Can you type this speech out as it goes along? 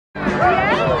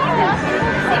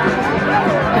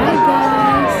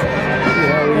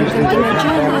welcome to my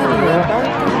channel. We are about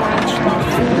to watch the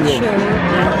food show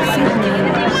in Sydney,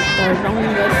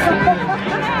 Taronga Zoo.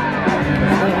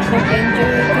 So I hope you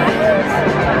enjoy, guys.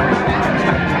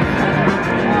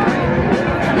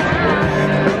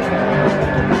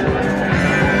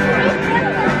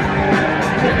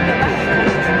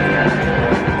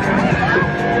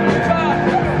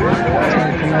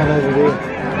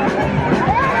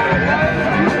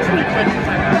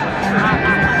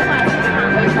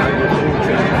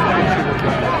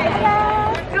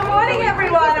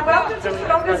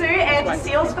 Zoo and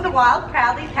Seals for the Wild,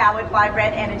 proudly powered by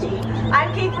Red Energy.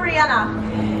 I'm Keith Brianna.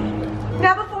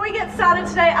 Now before we get started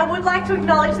today, I would like to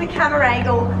acknowledge the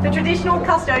Cammeraygal, the traditional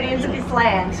custodians of this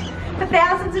land. For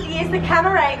thousands of years, the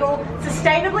Cammeraygal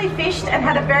sustainably fished and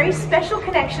had a very special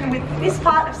connection with this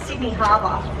part of Sydney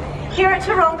Harbour. Here at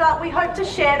Taronga, we hope to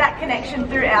share that connection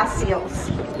through our seals.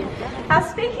 Now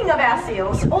speaking of our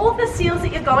seals, all of the seals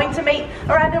that you're going to meet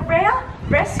are either rare,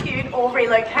 rescued or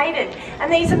relocated,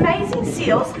 and these amazing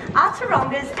seals are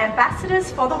Taronga's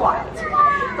ambassadors for the wild.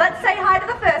 Let's say hi to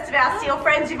the first of our seal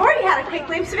friends. You've already had a quick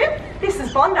glimpse of him. This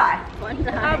is Bondi. Bondi.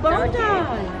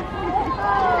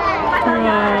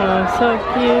 Oh, so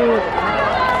cute.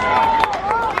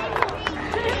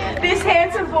 This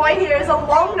handsome boy here is a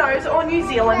long-nosed or New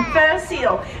Zealand fur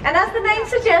seal, and as the name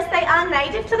suggests, they are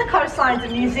native to the coastlines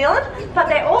of New Zealand, but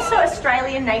they're also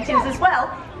Australian natives as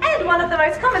well, and one of the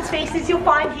most common species you'll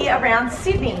find here around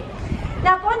Sydney.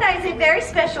 Now Bondi is a very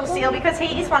special seal because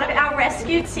he is one of our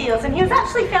rescued seals, and he was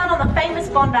actually found on the famous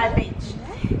Bondi Beach.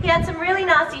 He had some really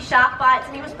nasty shark bites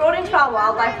and he was brought into our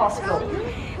wildlife hospital.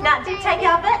 Now it did take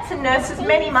our vets and nurses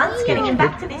many months getting him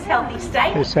back to this healthy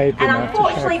state, and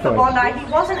unfortunately for Bondi, he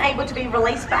wasn't able to be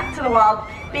released back to the wild,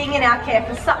 being in our care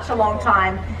for such a long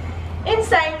time. In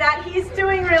saying that, he is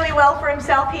doing really well for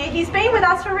himself here. He's been with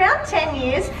us for around 10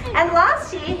 years, and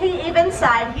last year he even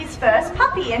signed his first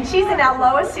puppy, and she's in our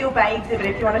Lower Seal Bay exhibit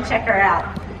if you want to check her out.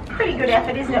 Pretty good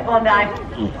effort, isn't it, Bondi?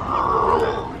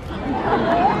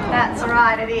 That's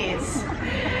right, it is.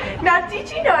 Now, did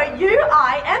you know you,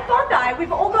 I, and Bondi,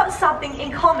 we've all got something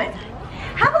in common?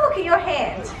 Have a look at your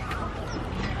hand.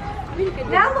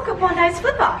 Now look at Bondi's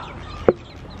flipper.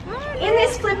 In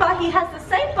this flipper, he has the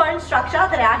same bone structure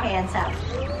that our hands have.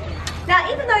 Now,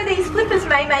 even though these flippers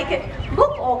may make it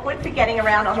look awkward for getting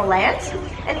around on the land,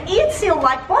 an eared seal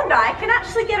like Bondi can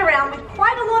actually get around with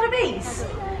quite a lot of ease.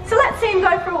 So let's see him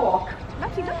go for a walk.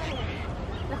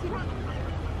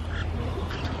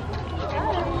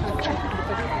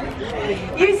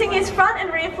 Using his front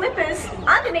and rear flippers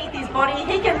underneath his body,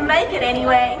 he can make it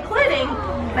anywhere, including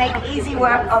make easy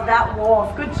work of that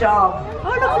wharf. Good job. Oh,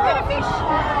 look at a fish.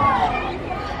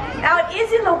 Now it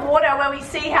is in the water where we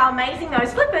see how amazing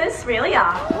those flippers really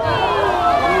are.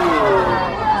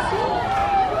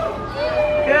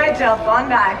 Good job,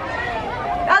 Bondi.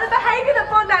 Now the behaviour that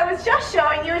Bondi was just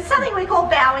showing you is something we call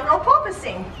bowing or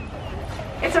porpoising.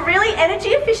 It's a really energy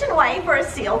efficient way for a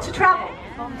seal to travel.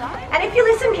 And if you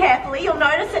listen carefully, you'll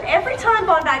notice that every time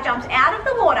Bondi jumps out of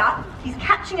the water, he's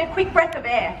catching a quick breath of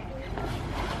air.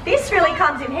 This really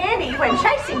comes in handy when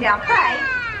chasing down prey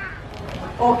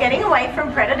or getting away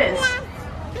from predators.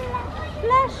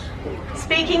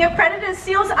 Speaking of predators,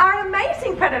 seals are an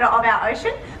amazing predator of our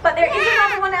ocean, but there is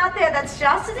another one out there that's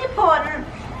just as important.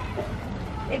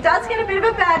 It does get a bit of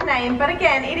a bad name, but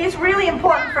again, it is really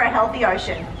important for a healthy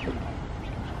ocean.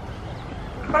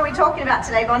 What are we talking about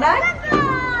today, Bondi?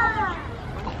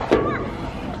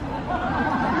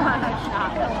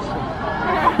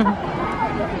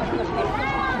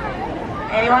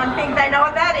 Anyone think they know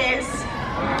what that is?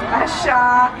 A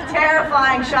shark.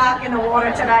 Terrifying shark in the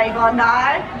water today,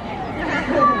 Bondi.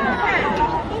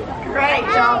 Great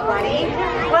job, buddy.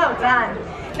 Well done.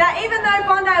 Now, even though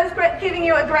Bondi was giving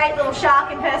you a great little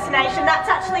shark impersonation, that's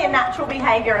actually a natural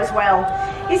behaviour as well.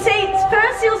 You see,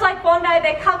 fur seals like Bondi,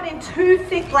 they're covered in 2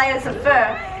 thick layers of fur,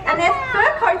 and their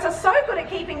fur coats are so good at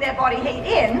keeping their body heat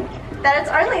in that it's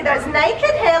only those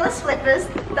naked, hairless flippers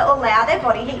that will allow their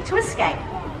body heat to escape.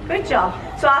 Good job.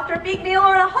 So after a big meal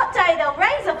or on a hot day, they'll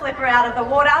raise a flipper out of the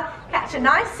water, catch a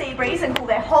nice sea breeze, and cool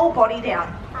their whole body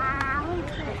down.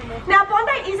 Now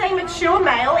Bondi is a mature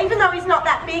male. Even though he's not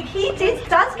that big, he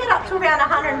does get up to around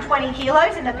 120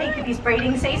 kilos in the peak of his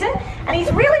breeding season, and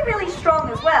he's really, really strong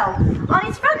as well. On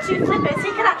his front 2 flippers,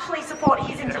 he can actually support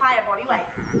his entire body weight.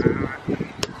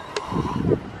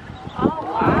 Oh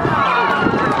wow!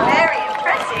 Very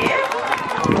impressive.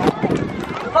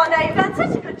 Bondi, you've done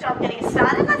such a good job getting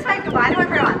started. Let's wave goodbye to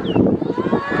everyone.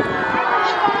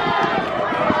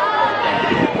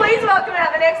 Please welcome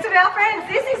our next of our friends.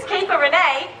 This is Keeper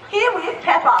Renee, here with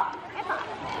Pepper.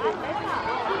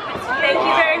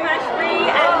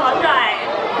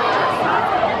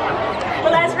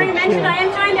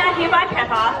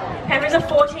 is a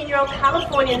 14-year-old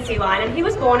Californian sea lion, and he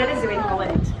was born at a zoo in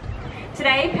Holland.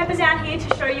 Today, Pepper's out here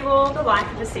to show you all the life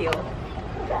of a seal.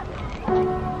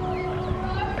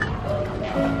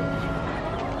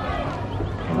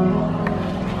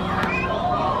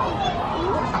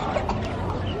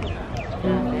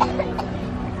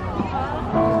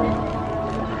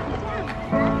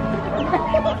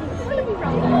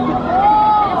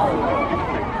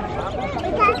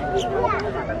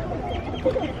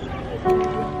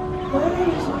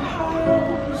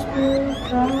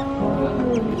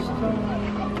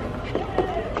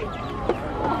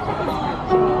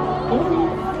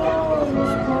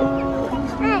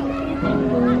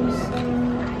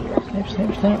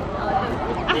 Stop.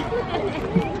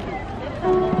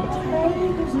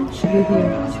 You're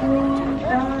here.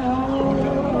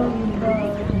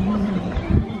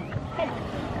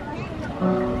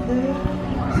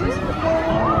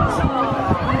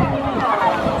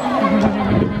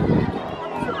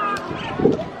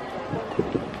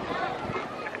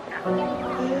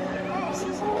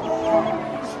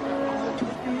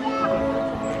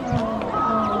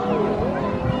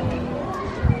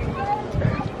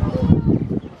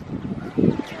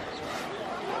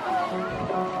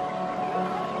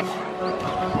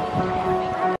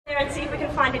 And see if we can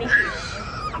find any fish.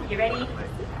 You ready?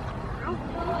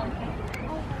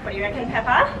 What do you reckon,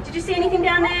 Pepper? Did you see anything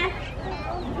down there?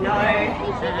 No.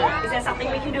 Is there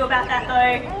something we can do about that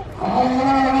though?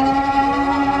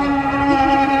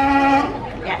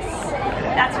 Yes,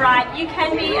 that's right. You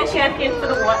can be a champion for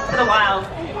the wild.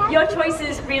 Your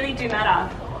choices really do matter.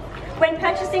 When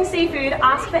purchasing seafood,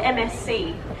 ask for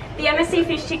MSC. The MSC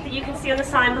fish tick that you can see on the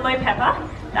sign below, Pepper,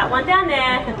 that one down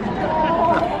there,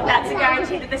 that's a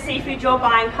guarantee that the seafood you're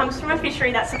buying comes from a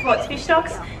fishery that supports fish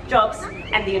stocks, jobs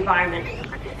and the environment.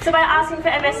 So by asking for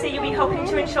MSC, you'll be helping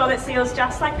to ensure that seals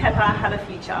just like Pepper have a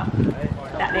future.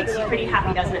 That makes you pretty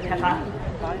happy, doesn't it, Pepper?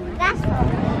 Yes,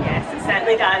 it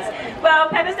certainly does. Well,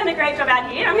 Pepper's done a great job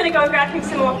out here. I'm going to go and grab him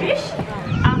some more fish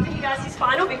after he does his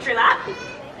final victory lap.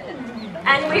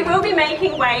 And we will be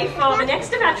making way for the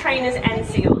next of our trainers and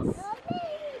seals.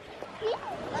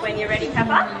 When you're ready,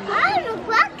 Pepper.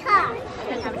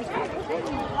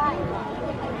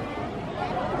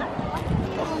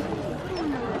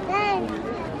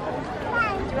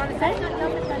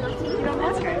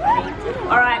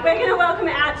 Alright, we're going to welcome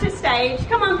out to stage.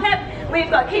 Come on, Pep. We've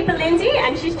got Keeper Lindsay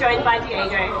and she's joined by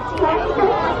Diego.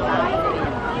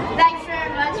 Thanks very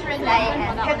much, Renee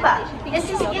and Pepper. This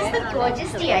is the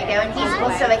gorgeous Diego, and he's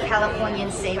also a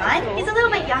Californian sea lion. He's a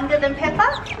little bit younger than Pepper.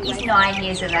 He's 9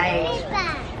 years of age.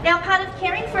 Now, part of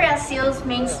caring for our seals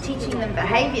means teaching them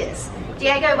behaviours.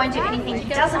 Diego won't do anything he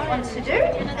doesn't want to do.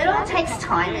 It all takes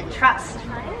time and trust.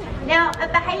 Now, a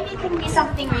behaviour can be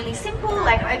something really simple,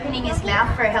 like opening his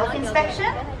mouth for a health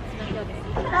inspection.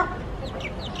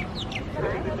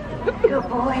 Good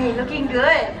boy, looking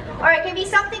good. Or it can be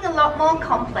something a lot more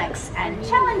complex and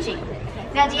challenging.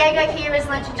 Now, Diego here has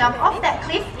learned to jump off that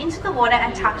cliff into the water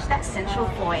and touch that central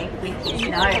buoy with his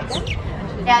nose.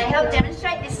 Now, to help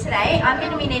demonstrate this today, I'm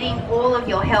going to be needing all of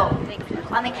your help.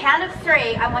 On the count of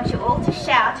 3, I want you all to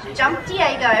shout, "Jump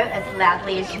Diego," as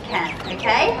loudly as you can,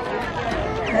 okay?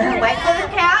 Wait for the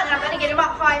count, and I'm going to get him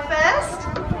up high first.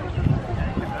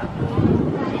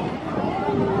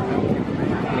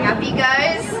 Up he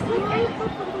goes.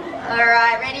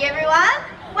 Alright, ready everyone?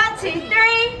 1, 2, 3.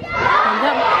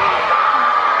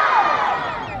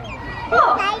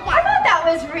 Oh, I thought that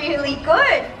was really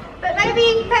good. But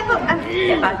maybe Pepper,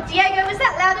 Diego, was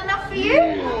that loud enough for you?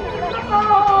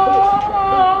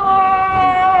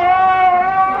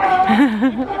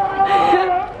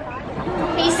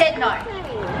 He said no.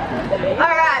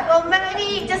 Alright, well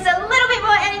maybe just a little bit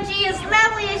more energy, as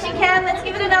loudly as you can. Let's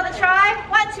give it another try.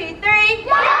 1, 2, 3.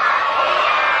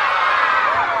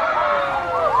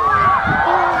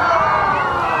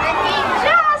 And he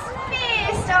just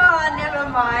missed. Oh, never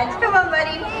mind. Come on,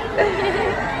 buddy.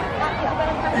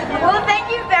 Well, thank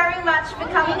you very much for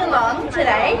coming along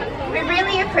today. We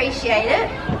really appreciate it.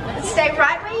 Stay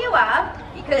right where you are,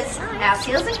 because our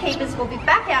seals and keepers will be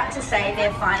back out to say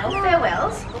their final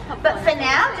farewells. But for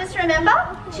now, just remember,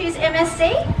 choose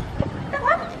MSC,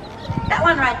 that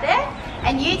one right there,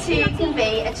 and you too can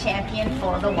be a champion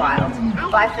for the wild.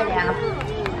 Bye for now.